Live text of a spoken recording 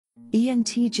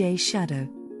ENTJ shadow.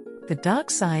 The dark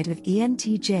side of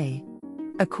ENTJ.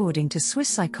 According to Swiss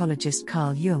psychologist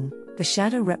Carl Jung, the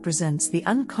shadow represents the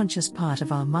unconscious part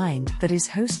of our mind that is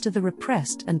host to the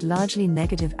repressed and largely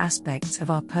negative aspects of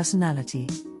our personality.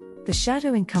 The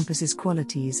shadow encompasses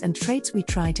qualities and traits we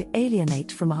try to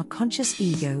alienate from our conscious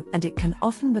ego, and it can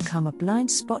often become a blind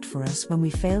spot for us when we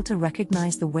fail to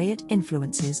recognize the way it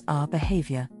influences our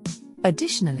behavior.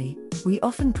 Additionally, we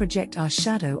often project our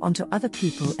shadow onto other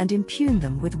people and impugn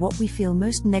them with what we feel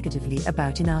most negatively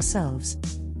about in ourselves.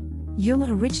 Jung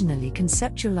originally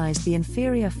conceptualized the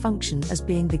inferior function as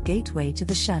being the gateway to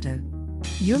the shadow.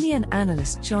 Jungian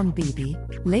analyst John Beebe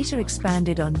later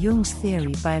expanded on Jung's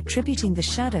theory by attributing the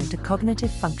shadow to cognitive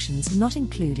functions not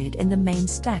included in the main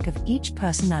stack of each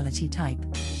personality type.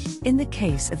 In the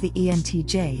case of the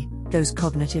ENTJ, those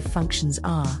cognitive functions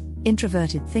are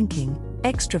introverted thinking,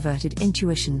 extroverted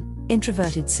intuition,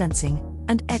 introverted sensing,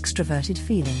 and extroverted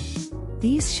feeling.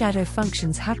 These shadow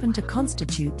functions happen to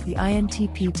constitute the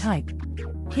INTP type.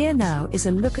 Here now is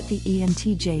a look at the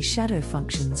ENTJ shadow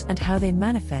functions and how they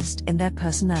manifest in their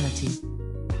personality.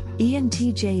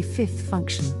 ENTJ fifth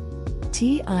function.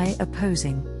 TI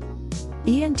opposing.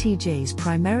 ENTJs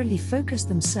primarily focus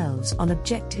themselves on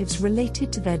objectives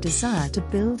related to their desire to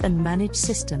build and manage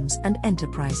systems and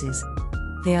enterprises.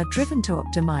 They are driven to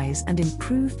optimize and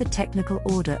improve the technical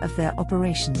order of their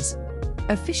operations.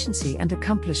 Efficiency and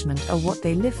accomplishment are what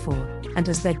they live for, and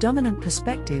as their dominant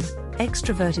perspective,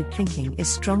 extroverted thinking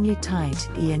is strongly tied to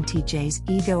ENTJ's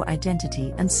ego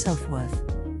identity and self-worth.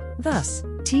 Thus,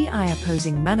 TI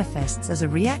opposing manifests as a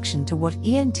reaction to what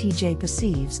ENTJ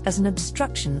perceives as an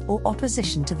obstruction or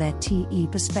opposition to their TE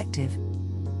perspective.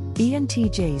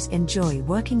 ENTJs enjoy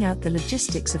working out the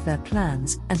logistics of their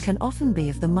plans and can often be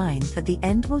of the mind that the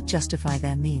end will justify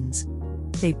their means.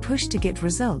 They push to get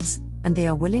results, and they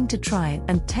are willing to try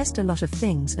and test a lot of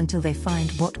things until they find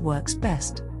what works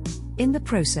best. In the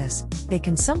process, they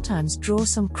can sometimes draw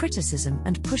some criticism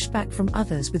and pushback from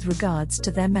others with regards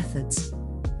to their methods.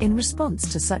 In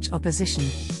response to such opposition,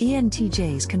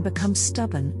 ENTJs can become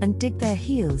stubborn and dig their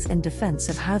heels in defense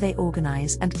of how they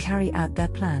organize and carry out their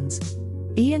plans.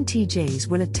 ENTJs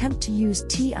will attempt to use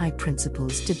TI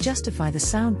principles to justify the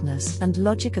soundness and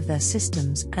logic of their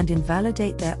systems and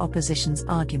invalidate their opposition's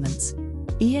arguments.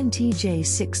 ENTJ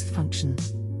sixth function.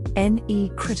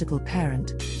 NE critical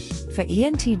parent. For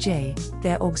ENTJ,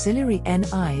 their auxiliary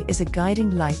NI is a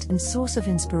guiding light and source of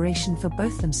inspiration for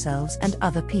both themselves and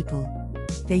other people.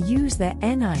 They use their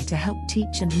NI to help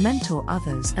teach and mentor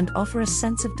others and offer a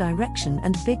sense of direction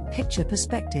and big picture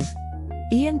perspective.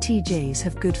 ENTJs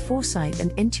have good foresight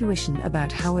and intuition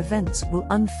about how events will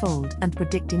unfold and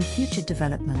predicting future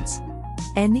developments.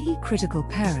 NE critical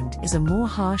parent is a more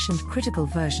harsh and critical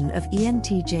version of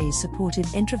ENTJ's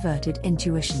supportive introverted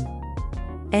intuition.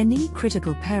 NE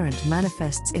critical parent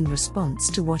manifests in response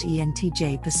to what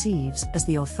ENTJ perceives as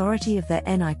the authority of their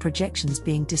NI projections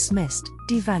being dismissed,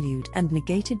 devalued, and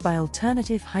negated by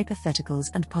alternative hypotheticals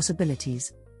and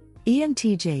possibilities.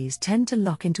 ENTJs tend to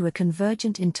lock into a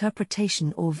convergent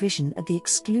interpretation or vision at the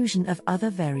exclusion of other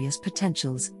various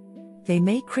potentials. They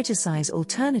may criticize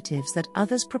alternatives that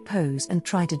others propose and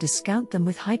try to discount them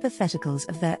with hypotheticals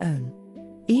of their own.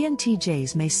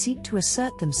 ENTJs may seek to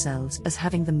assert themselves as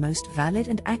having the most valid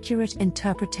and accurate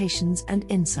interpretations and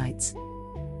insights.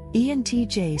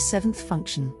 ENTJ seventh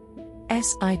function.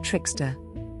 SI trickster.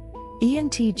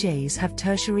 ENTJs have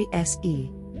tertiary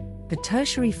SE. The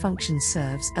tertiary function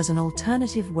serves as an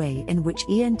alternative way in which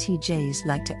ENTJs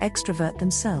like to extrovert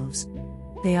themselves.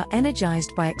 They are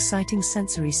energized by exciting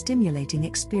sensory stimulating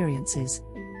experiences.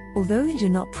 Although they do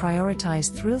not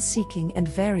prioritize thrill-seeking and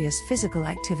various physical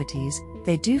activities,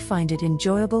 they do find it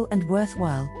enjoyable and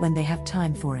worthwhile when they have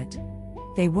time for it.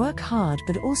 They work hard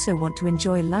but also want to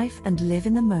enjoy life and live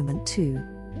in the moment too.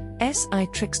 SI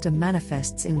trickster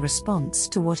manifests in response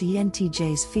to what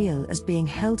ENTJs feel as being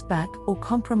held back or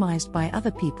compromised by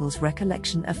other people's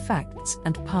recollection of facts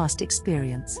and past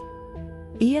experience.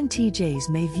 ENTJs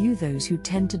may view those who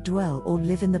tend to dwell or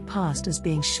live in the past as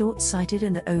being short-sighted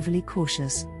and overly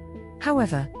cautious.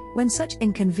 However, when such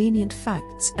inconvenient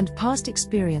facts and past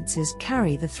experiences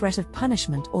carry the threat of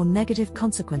punishment or negative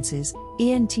consequences,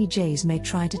 ENTJs may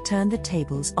try to turn the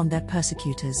tables on their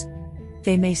persecutors.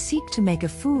 They may seek to make a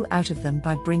fool out of them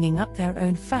by bringing up their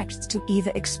own facts to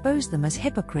either expose them as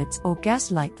hypocrites or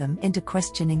gaslight them into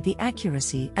questioning the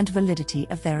accuracy and validity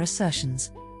of their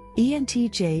assertions.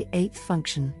 ENTJ eighth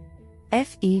function.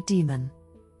 FE demon.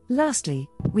 Lastly,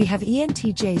 we have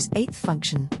ENTJ's eighth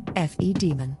function, FE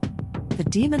demon. The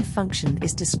demon function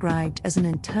is described as an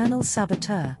internal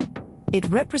saboteur. It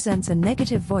represents a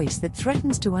negative voice that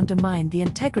threatens to undermine the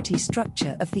integrity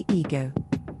structure of the ego.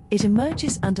 It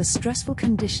emerges under stressful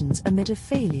conditions amid a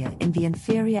failure in the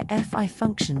inferior FI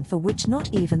function for which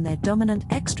not even their dominant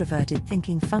extroverted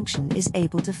thinking function is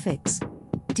able to fix.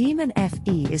 Demon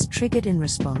FE is triggered in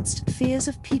response to fears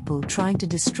of people trying to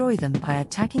destroy them by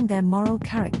attacking their moral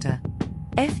character.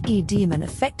 FE demon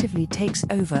effectively takes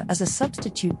over as a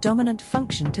substitute dominant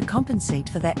function to compensate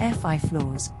for their FI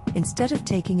flaws. Instead of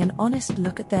taking an honest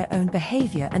look at their own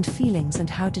behavior and feelings and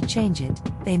how to change it,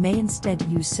 they may instead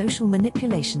use social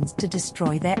manipulations to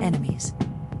destroy their enemies.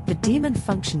 The demon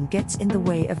function gets in the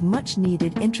way of much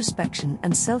needed introspection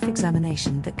and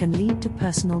self-examination that can lead to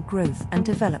personal growth and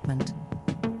development.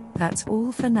 That's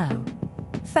all for now.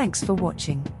 Thanks for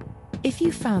watching. If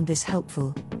you found this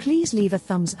helpful, please leave a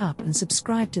thumbs up and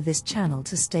subscribe to this channel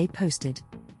to stay posted.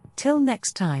 Till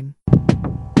next time.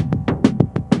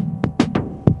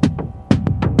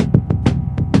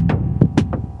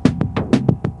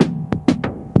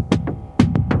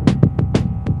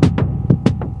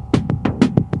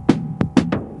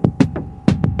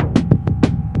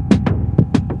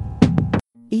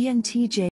 ENTJ